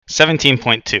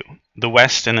17.2. The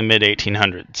West in the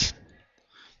mid-1800s.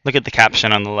 Look at the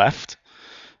caption on the left.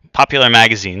 Popular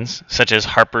magazines, such as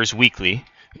Harper's Weekly,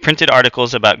 printed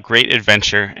articles about great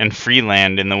adventure and free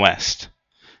land in the West.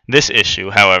 This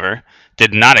issue, however,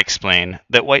 did not explain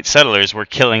that white settlers were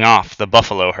killing off the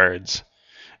buffalo herds.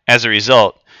 As a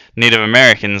result, Native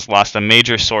Americans lost a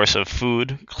major source of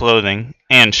food, clothing,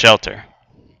 and shelter.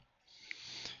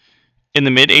 In the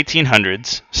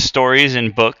mid-1800s, stories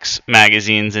in books,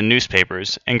 magazines, and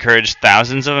newspapers encouraged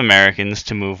thousands of Americans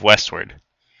to move westward.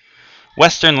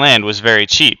 Western land was very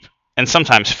cheap, and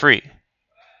sometimes free.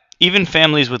 Even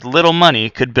families with little money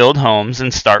could build homes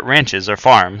and start ranches or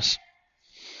farms.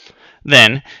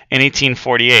 Then, in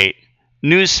 1848,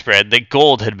 news spread that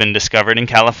gold had been discovered in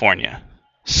California.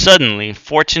 Suddenly,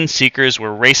 fortune seekers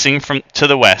were racing to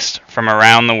the west from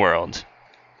around the world.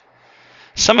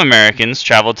 Some Americans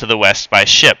traveled to the west by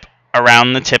ship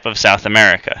around the tip of South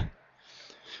America.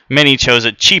 Many chose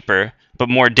a cheaper but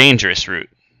more dangerous route.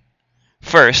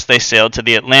 First, they sailed to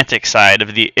the Atlantic side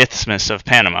of the Isthmus of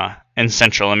Panama in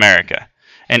Central America.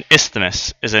 An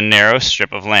isthmus is a narrow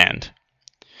strip of land.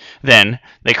 Then,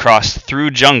 they crossed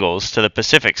through jungles to the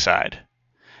Pacific side.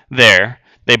 There,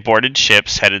 they boarded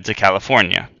ships headed to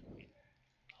California.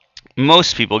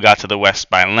 Most people got to the west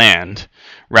by land,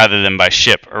 rather than by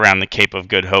ship around the Cape of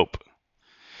Good Hope.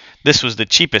 This was the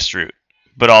cheapest route,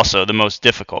 but also the most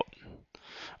difficult.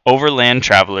 Overland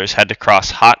travelers had to cross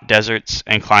hot deserts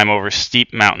and climb over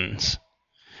steep mountains.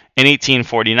 In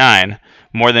 1849,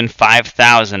 more than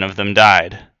 5,000 of them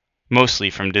died, mostly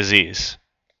from disease.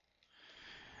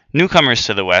 Newcomers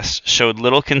to the West showed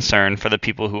little concern for the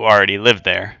people who already lived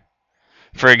there.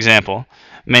 For example,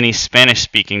 many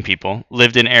Spanish-speaking people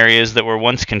lived in areas that were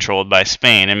once controlled by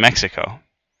Spain and Mexico.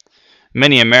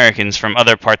 Many Americans from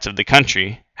other parts of the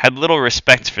country had little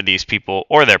respect for these people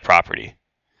or their property.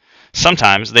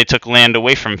 Sometimes they took land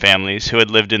away from families who had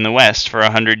lived in the West for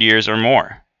 100 years or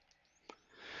more.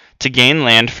 To gain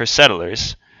land for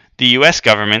settlers, the U.S.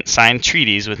 government signed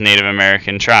treaties with Native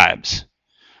American tribes.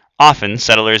 Often,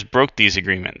 settlers broke these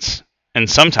agreements, and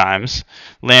sometimes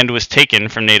land was taken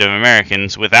from Native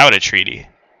Americans without a treaty.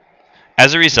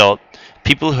 As a result,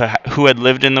 people who had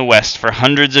lived in the West for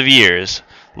hundreds of years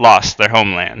lost their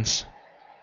homelands.